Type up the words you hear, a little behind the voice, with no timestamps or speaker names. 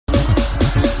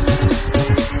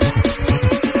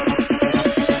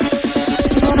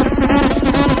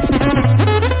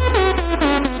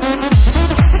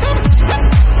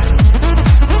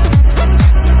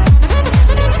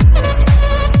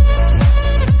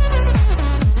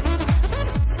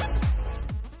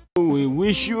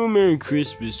wish you a Merry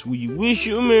Christmas. We wish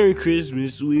you a Merry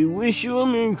Christmas. We wish you a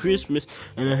Merry Christmas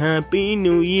and a Happy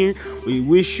New Year. We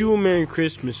wish you a Merry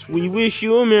Christmas. We wish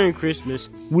you a Merry Christmas.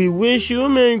 We wish you a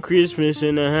Merry Christmas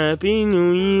and a Happy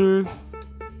New Year.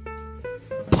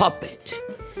 Puppet,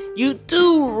 you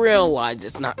do realize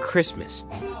it's not Christmas,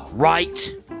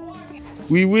 right?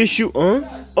 We wish you,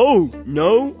 Oh,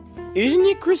 no. Isn't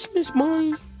it Christmas,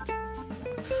 Bonnie?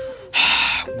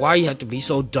 Why you have to be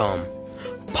so dumb?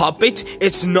 Puppet,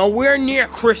 it's nowhere near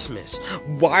Christmas.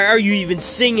 Why are you even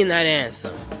singing that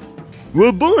anthem?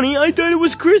 Well, Bonnie, I thought it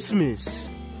was Christmas.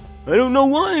 I don't know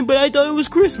why, but I thought it was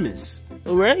Christmas.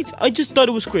 Alright? I just thought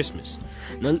it was Christmas.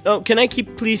 Now, can I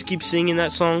please keep singing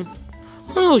that song?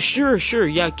 Oh, sure.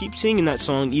 Yeah, keep singing that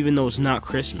song even though it's not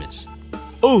Christmas.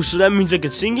 Oh, so that means I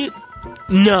could sing it?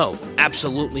 No,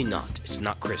 absolutely not. It's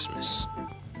not Christmas.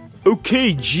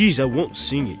 Okay, jeez, I won't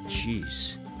sing it,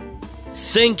 jeez.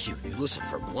 Thank you. You listen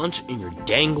for once in your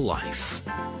dang life.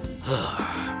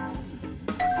 Huh?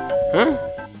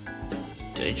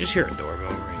 Did I just hear a doorbell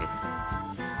ring?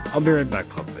 I'll be right back,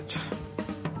 Puppet.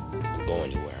 Don't go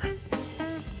anywhere.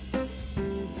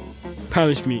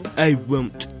 Promise me, I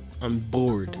won't. I'm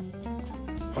bored.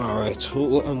 Alright, I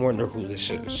wonder who this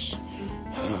is.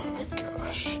 Oh my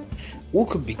gosh. Who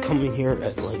could be coming here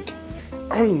at like,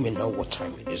 I don't even know what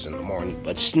time it is in the morning,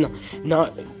 but it's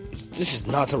this is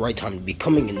not the right time to be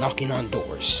coming and knocking on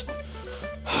doors.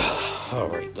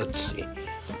 Alright, let's see.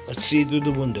 Let's see through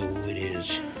the window who it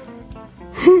is.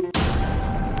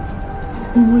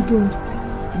 Oh my god,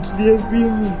 it's the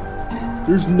FBI.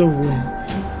 There's no way.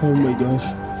 Oh my gosh,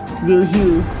 they're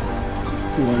here.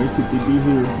 Why could they be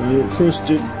here? I don't trust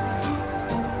it.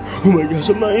 Oh my gosh,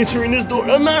 I'm not answering this door.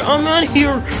 I'm not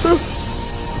here.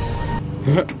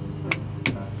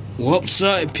 Whoops,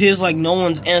 it appears like no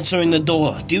one's answering the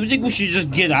door. Do you think we should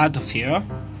just get out of here?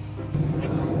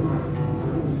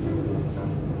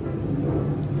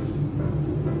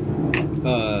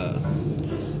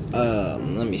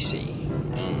 Let me see.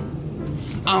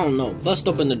 I don't know. Bust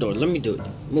open the door. Let me do it.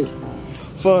 Move.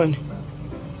 Fine.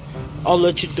 I'll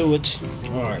let you do it.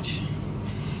 Alright.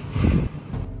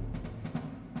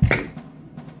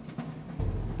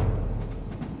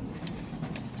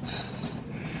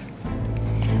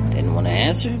 Didn't want to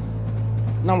answer?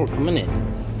 Now we're coming in.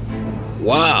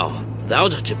 Wow, that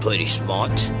was actually pretty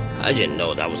smart. I didn't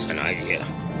know that was an idea.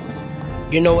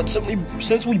 You know what,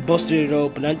 since we busted it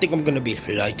open, I think I'm gonna be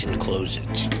polite and close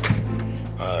it.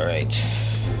 Alright.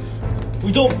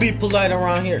 We don't be polite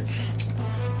around here.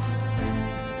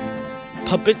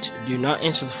 Puppet, do not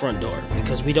answer the front door,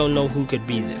 because we don't know who could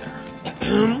be there.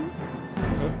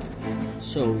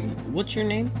 So, what's your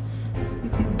name?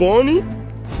 Bonnie?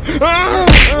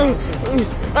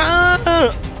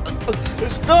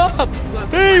 Stop!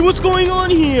 Hey, what's going on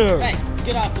here? Hey,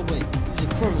 get out the way. He's a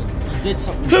criminal. He did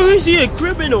something. How is he a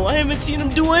criminal? I haven't seen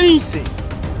him do anything.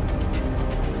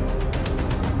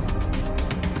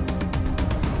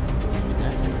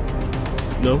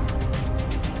 No.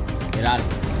 Get out of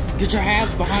here. Get your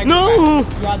hands behind your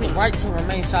back. You have the right to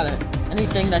remain silent.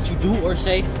 Anything that you do or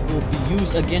say will be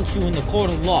used against you in the court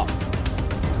of law.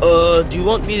 Do you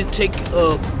want me to take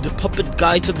the puppet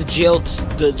guy to the jail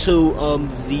to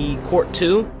the court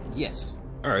too? Yes.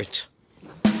 All right.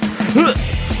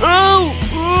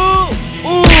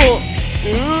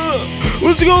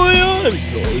 What's going on?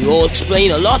 You'll explain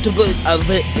a lot of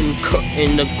it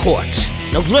in the court.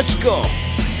 Now let's go.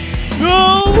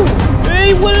 No!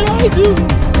 Hey, what did I do?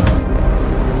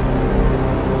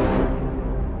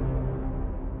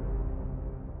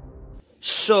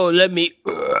 So let me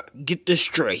get this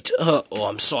straight. Oh,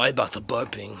 I'm sorry about the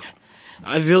burping.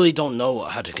 I really don't know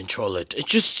how to control it. I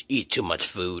just eat too much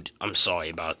food. I'm sorry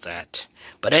about that.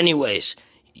 But anyways,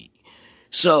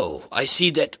 so I see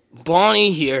that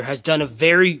Bonnie here has done a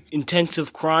very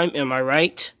intensive crime. Am I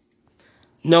right?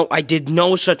 No, I did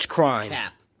no such crime.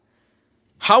 Cap.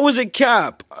 How was it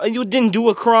Cap? You didn't do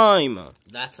a crime.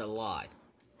 That's a lie.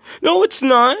 No, it's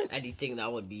not. Anything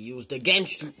that would be used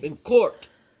against you in court.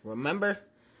 Remember?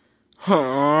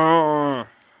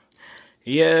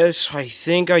 Yes, I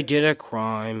think I did a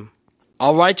crime.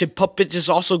 Alright, the puppet is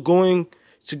also going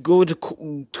to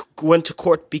went to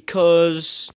court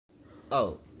because...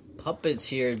 Oh, Puppet's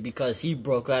here because he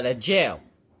broke out of jail.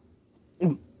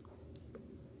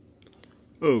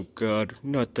 Oh god,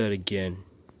 not that again.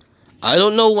 I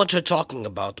don't know what you're talking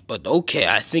about, but okay,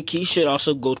 I think he should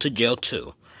also go to jail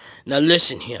too. Now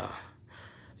listen here.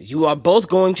 You are both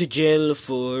going to jail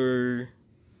for...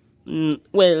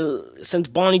 well, since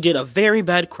Bonnie did a very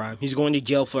bad crime, he's going to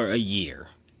jail for a year.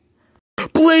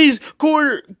 Please,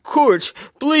 court,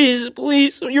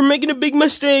 please, you're making a big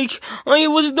mistake. I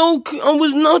was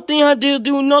nothing. I did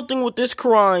do nothing with this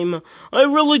crime. I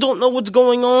really don't know what's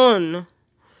going on.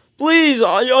 Please,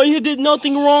 I did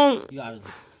nothing wrong.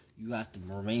 You have to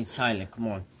remain silent. Come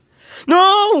on.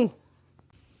 No.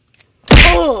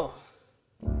 Oh.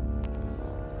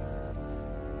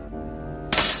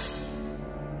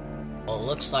 Well, it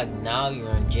looks like now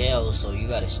you're in jail, so you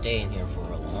gotta stay in here for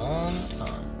a long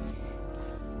time.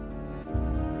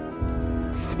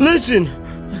 Listen,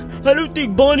 I don't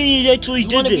think Bonnie actually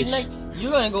did this.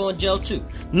 You're gonna go in jail too.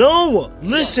 No,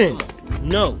 listen.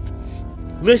 No.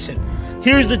 Listen,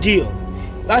 here's the deal.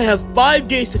 I have 5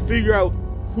 days to figure out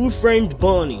who framed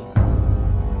Bonnie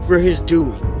for his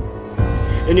doing.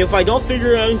 And if I don't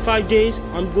figure it out in 5 days,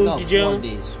 I'm going to jail. 4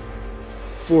 days.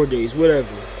 4 days,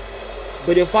 whatever.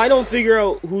 But if I don't figure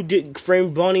out who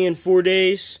framed Bonnie in 4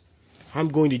 days, I'm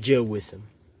going to jail with him.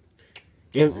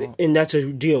 And that's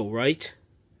a deal, right?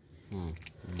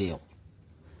 Deal.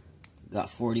 Got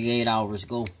 48 hours,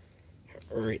 go.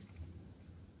 Alright.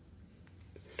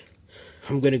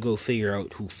 I'm gonna go figure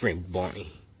out who framed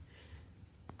Bonnie.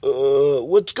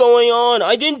 What's going on?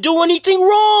 I didn't do anything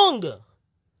wrong!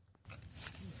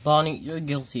 Bonnie, you're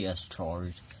guilty as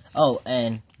charged. Oh,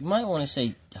 and you might want to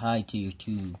say hi to your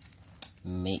 2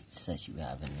 mates that you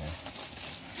have in there.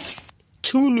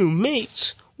 2 new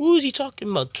mates? What was he talking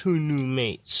about, 2 new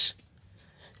mates?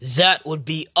 That would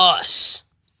be us.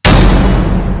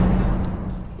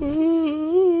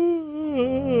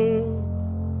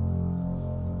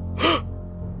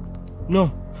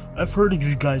 No, I've heard of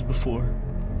you guys before.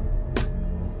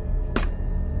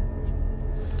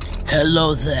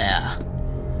 Hello there.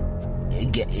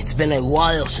 It's been a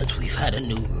while since we've had a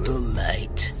new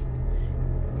roommate.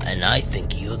 And I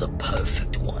think you're the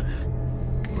perfect one.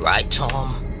 Right,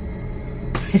 Tom?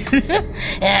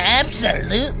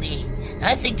 Absolutely.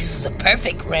 I think this is the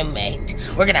perfect roommate.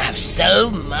 We're gonna have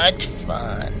so much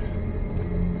fun.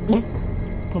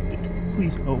 Puppet,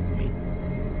 please help me.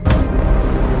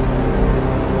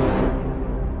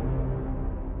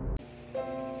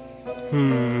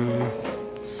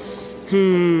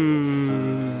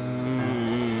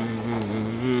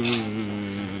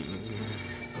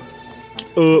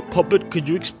 Puppet, could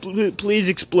you please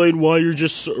explain why you're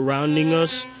just surrounding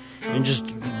us and just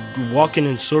walking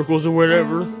in circles or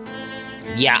whatever?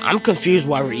 Yeah, I'm confused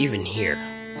why we're even here.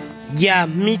 Yeah,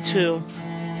 me too.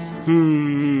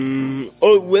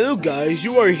 Oh, well, guys,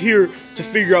 you are here to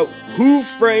figure out who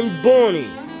framed Bonnie.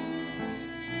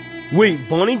 Wait,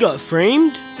 Bonnie got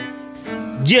framed?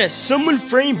 Yes, someone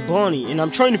framed Bonnie, and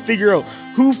I'm trying to figure out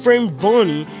who framed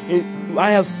Bonnie, and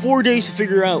I have 4 days to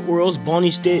figure out, or else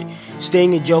Bonnie's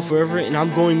staying in jail forever, and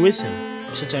I'm going with him,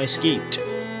 since I escaped.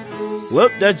 Well,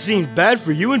 that seems bad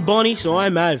for you and Bonnie, so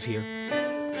I'm out of here.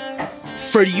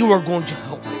 Freddy, you are going to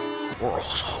help me, or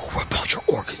else I'll rip out your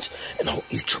organs, and I'll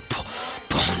eat your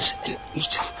bones, and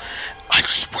eat them. I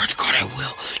swear to God I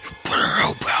will. You better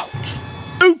help out.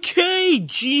 Okay,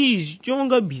 jeez, you don't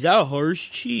gotta be that harsh,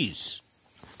 jeez.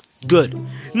 Good.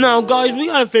 Now, guys, we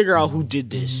gotta figure out who did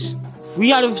this. We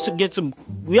have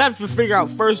to figure out,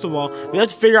 first of all, we have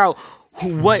to figure out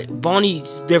what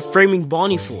they're framing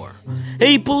Bonnie for.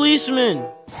 Hey, policeman!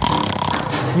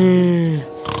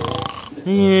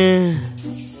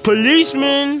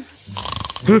 Policeman!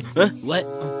 What?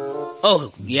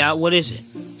 Oh, yeah, what is it?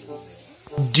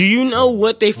 Do you know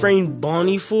what they framed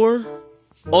Bonnie for?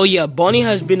 Oh yeah, Bonnie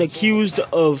has been accused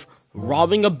of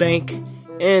robbing a bank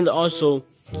and also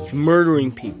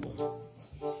murdering people.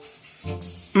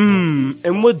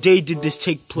 And what day did this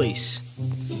take place?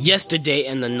 Yesterday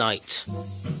and the night.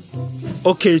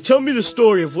 Okay, tell me the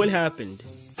story of what happened.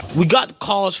 We got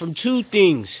calls from two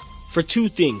things. For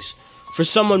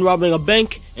someone robbing a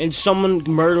bank and someone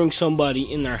murdering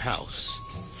somebody in their house.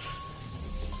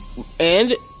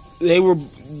 And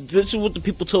this is what the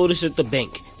people told us at the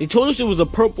bank. They told us it was a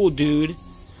purple dude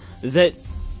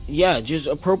just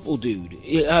a purple dude.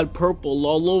 It had purple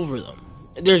all over them.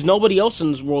 There's nobody else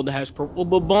in this world that has purple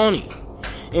but Bonnie.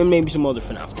 And maybe some other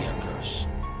Fnaf characters.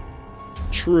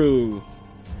 True.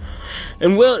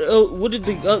 And what did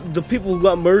the people who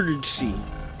got murdered see?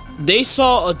 They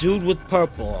saw a dude with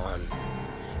purple on.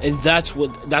 And that's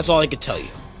all I could tell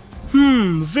you.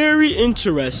 Very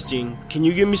interesting. Can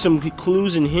you give me some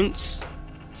clues and hints?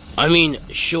 I mean,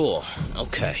 sure.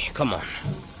 Okay, come on.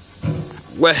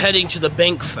 We're heading to the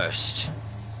bank first.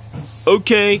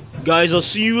 Okay, guys, I'll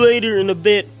see you later in a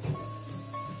bit.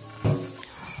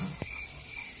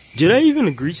 Did I even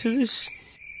agree to this?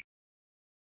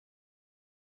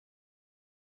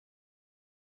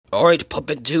 Alright,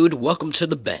 puppet dude, welcome to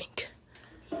the bank.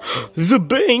 The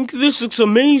bank? This looks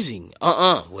amazing.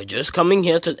 We're just coming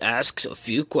here to ask a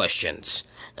few questions.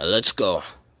 Now let's go.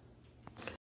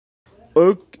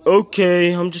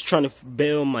 Okay, I'm just trying to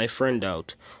bail my friend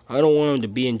out. I don't want him to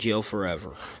be in jail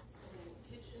forever.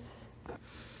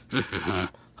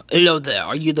 Hello there,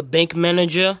 are you the bank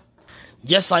manager?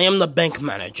 Yes, I am the bank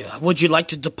manager. Would you like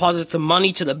to deposit some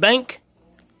money to the bank?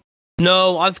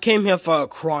 No, I've came here for a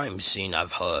crime scene,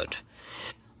 I've heard.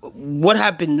 What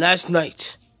happened last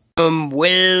night?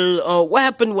 What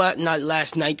happened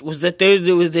last night was that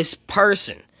there was this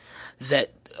person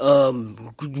that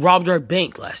robbed our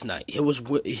bank last night.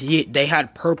 They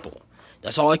had purple.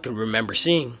 That's all I can remember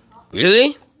seeing.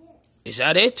 Really? Is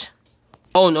that it?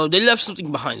 Oh no, they left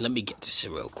something behind. Let me get this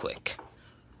real quick.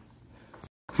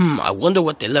 I wonder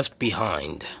what they left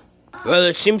behind. Well,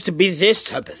 it seems to be this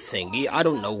type of thingy. I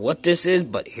don't know what this is,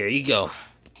 but here you go.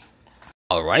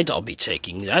 Alright, I'll be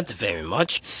taking that very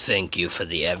much. Thank you for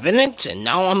the evidence, and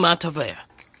now I'm out of here.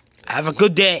 Have a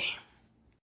good day.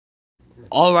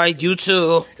 Alright, you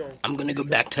too. I'm gonna go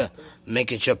back to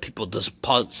making sure people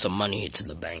deposit some money into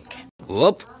the bank.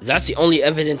 Whoop, that's the only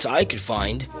evidence I could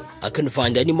find. I couldn't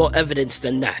find any more evidence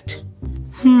than that.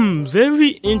 Very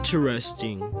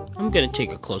interesting. I'm gonna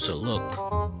take a closer look.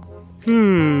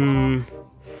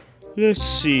 Let's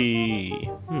see.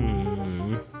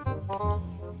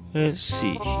 Let's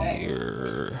see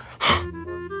here.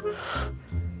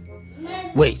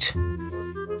 Wait.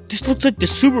 This looks like the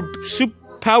Super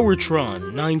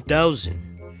Powertron 9000.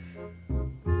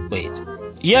 Wait.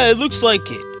 Yeah, it looks like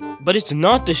it. But it's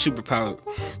not the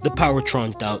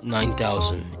Powertron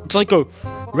 9000. It's like a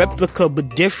replica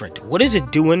but different. What does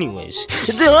it do anyways?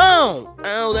 Ow!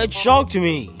 Ow, that shocked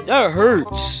me. That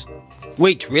hurts.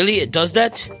 Wait, really? It does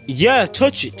that? Yeah,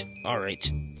 touch it.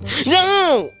 Alright.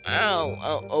 No! Ow!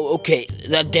 Oh, okay,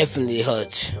 that definitely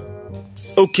hurts.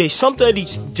 Okay,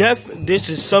 this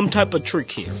is some type of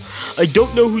trick here. I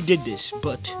don't know who did this,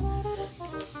 but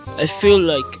I feel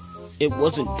like it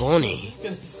wasn't Bonnie.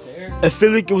 I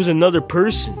feel like it was another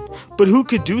person. But who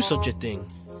could do such a thing?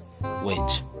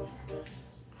 Wait.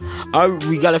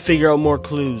 We gotta figure out more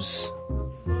clues.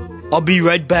 I'll be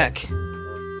right back.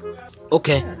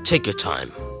 Okay, take your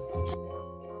time.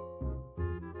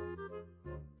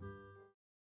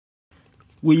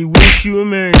 We wish you a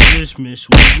Merry Christmas.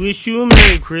 We wish you a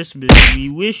Merry Christmas.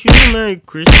 We wish you a Merry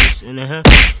Christmas and a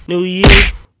Happy New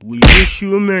Year. We wish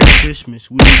you a Merry Christmas.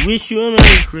 We wish you a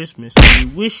Merry Christmas. We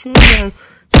wish you a Merry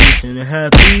Christmas and a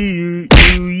Happy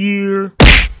New Year.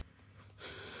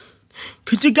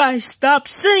 Could you guys stop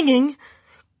singing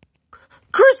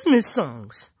Christmas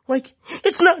songs? Like,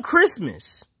 it's not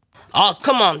Christmas. Oh,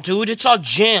 come on, dude. It's our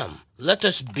jam. Let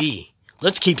us be.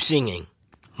 Let's keep singing.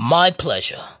 My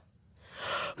pleasure.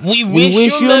 We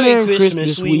wish you a Merry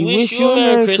Christmas. We wish you a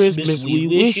Merry Christmas. We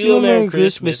wish you a Merry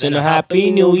Christmas and a Happy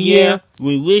New Year.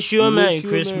 We wish you a Merry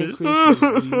Christmas. We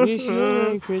wish you a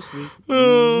Merry Christmas.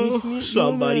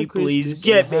 Somebody please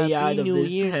get me out of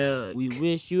this hell. We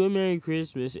wish you a Merry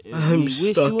Christmas. I'm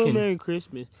stuck in. Merry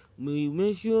Christmas. We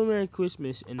wish you a Merry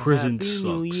Christmas and a Prison Happy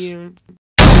New sucks. Year.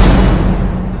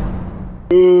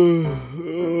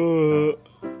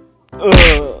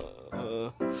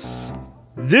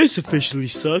 This officially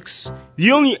sucks.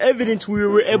 The only evidence we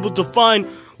were able to find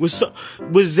was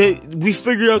that we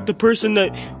figured out the person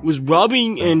that was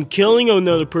robbing and killing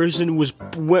another person was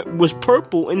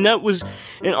purple, and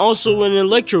also an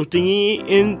electro thingy,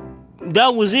 and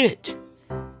that was it.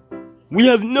 We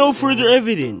have no further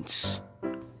evidence.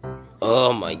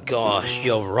 Oh my gosh,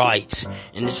 you're right.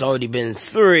 And it's already been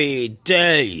 3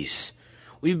 days.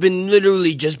 We've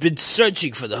literally just been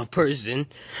searching for the person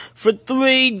for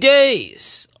 3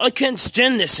 days. I can't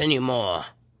stand this anymore.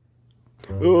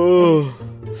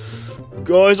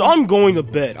 Guys, I'm going to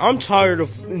bed. I'm tired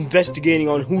of investigating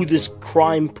on who this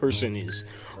crime person is.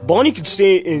 Bonnie can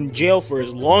stay in jail for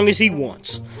as long as he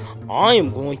wants. I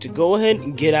am going to go ahead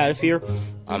and get out of here.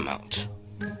 I'm out.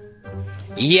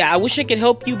 Yeah, I wish I could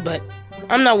help you, but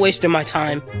I'm not wasting my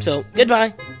time. So,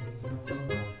 goodbye.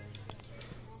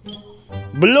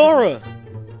 Ballora!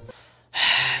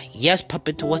 Yes,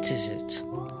 Puppet, what is it?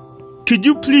 Could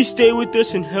you please stay with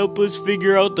us and help us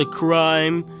figure out the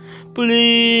crime?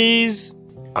 Please?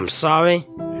 I'm sorry?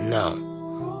 No.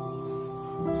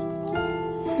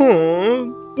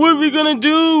 What are we gonna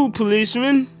do,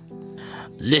 policeman?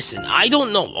 Listen, I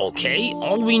don't know, okay?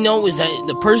 All we know is that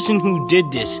the person who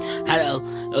did this had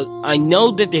I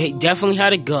know that they definitely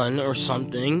had a gun or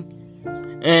something.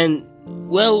 And,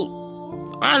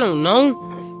 well, I don't know.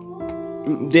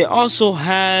 They also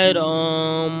had,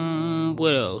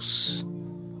 what else?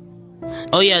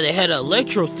 Oh yeah, they had an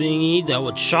electro thingy that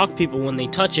would shock people when they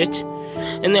touch it.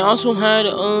 And they also had,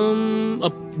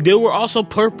 they were also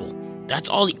purple. That's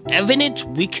all the evidence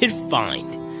we could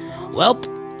find. Well,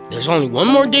 there's only one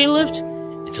more day left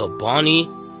until Bonnie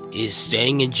is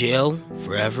staying in jail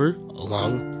forever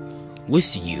along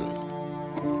with you.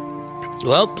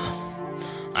 Well,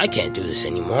 I can't do this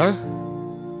anymore.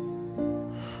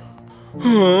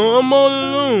 I'm all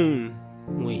alone.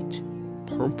 Wait,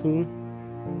 purple?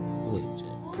 Wait,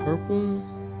 purple?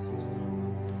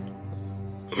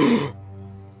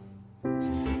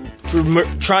 For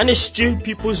trying to steal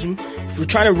people's... For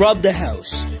trying to rob the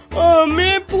house. Oh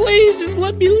man, please, just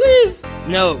let me live.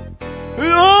 No.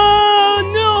 Oh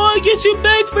no, I get you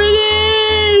back for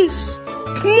this.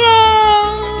 No.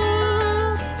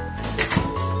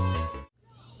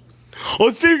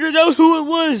 I figured out who it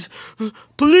was.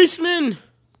 Policeman.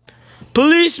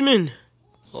 Policeman.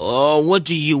 Oh, what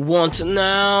do you want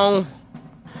now?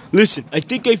 Listen, I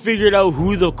think I figured out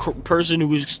who the person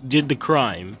who did the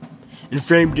crime and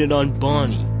framed it on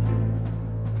Bonnie.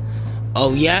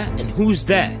 Oh yeah? And who's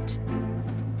that?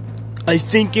 I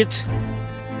think it's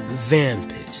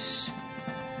Vampus.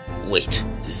 Wait,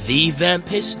 the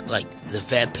Vampus? Like the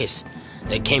Vampus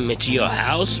that came into your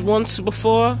house once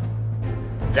before?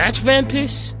 That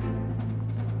Vampus?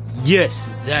 Yes,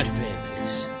 that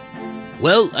Vampus.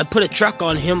 Well, I put a tracker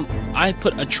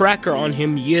on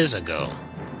him years ago.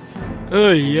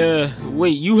 Oh yeah.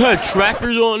 Wait, you had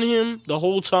trackers on him the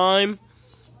whole time?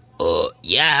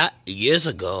 Yeah, years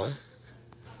ago.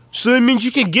 So that means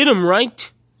you can get him,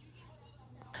 right?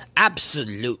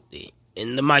 Absolutely.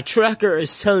 And my tracker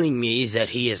is telling me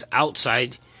that he is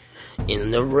outside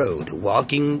in the road,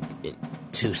 walking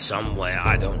to somewhere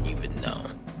I don't even know.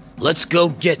 Let's go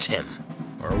get him.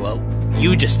 Or, well,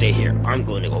 you just stay here. I'm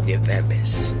going to go get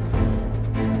Vampus.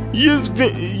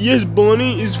 Yes,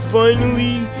 Bonnie is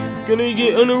finally gonna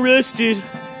get unarrested.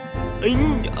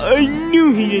 I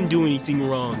knew he didn't do anything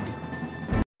wrong.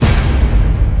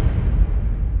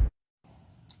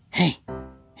 Hey,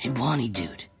 Bonnie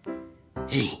dude.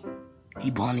 Hey,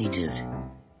 Bonnie dude.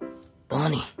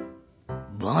 Bonnie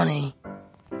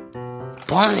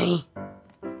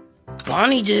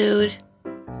dude.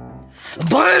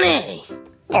 Bonnie!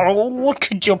 Oh, what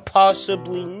could you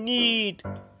possibly need?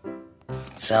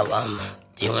 So,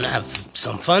 do you wanna have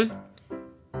some fun?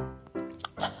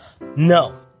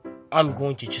 No, I'm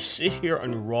going to just sit here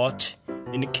and rot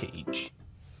in a cage.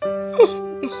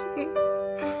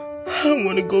 I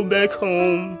want to go back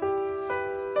home.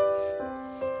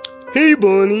 Hey,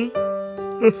 Bonnie.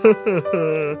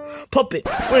 Puppet,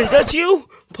 wait, that's you?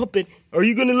 Puppet, are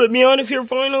you gonna let me out of here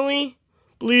finally?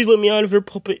 Please let me out of here,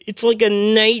 Puppet. It's like a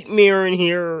nightmare in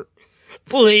here.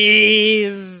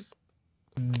 Please.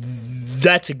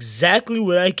 That's exactly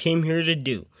what I came here to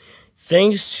do.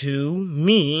 Thanks to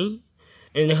me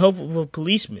and the help of a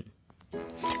policeman.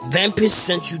 Vampus,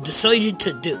 since you decided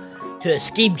to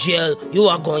escape jail, you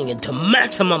are going into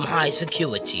maximum high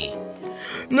security.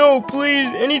 No,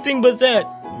 please, anything but that.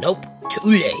 Nope, too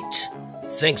late.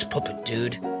 Thanks, Puppet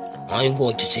Dude. I'm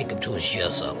going to take him to his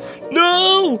jail cell.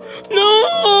 No!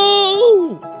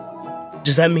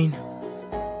 Does that mean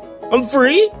I'm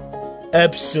free?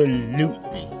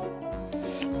 Absolutely.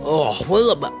 Oh,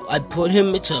 well, I put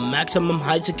him into maximum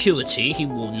high security. He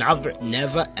will never,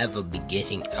 ever be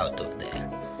getting out of there.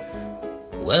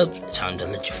 Well, time to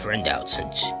let your friend out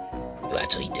since you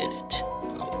actually did it.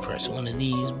 Let me press one of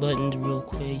these buttons real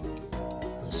quick.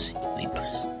 Let's see, we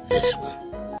press this one.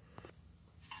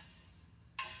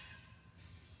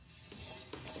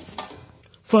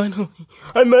 Finally,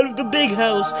 I'm out of the big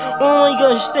house. Oh my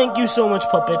gosh, thank you so much,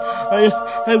 Puppet.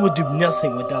 I would do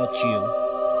nothing without you.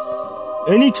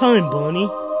 Anytime, Bonnie.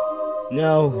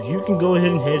 Now, you can go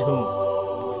ahead and head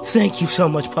home. Thank you so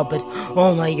much, Puppet.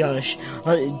 Oh my gosh.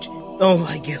 Oh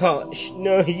my gosh.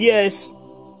 No, yes.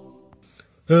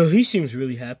 He seems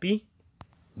really happy.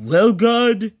 Well,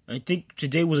 God, I think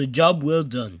today was a job well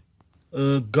done.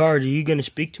 Guard, are you gonna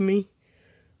speak to me?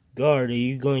 Guard, are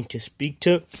you going to speak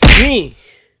to me?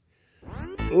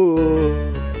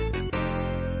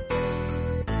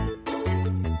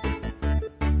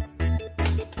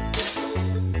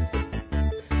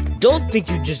 Don't think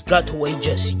you just got away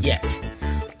just yet.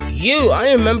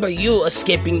 I remember you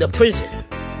escaping the prison.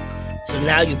 So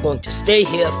now you're going to stay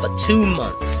here for 2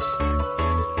 months.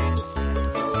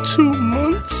 2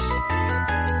 months?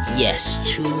 Yes,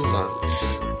 2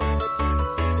 months.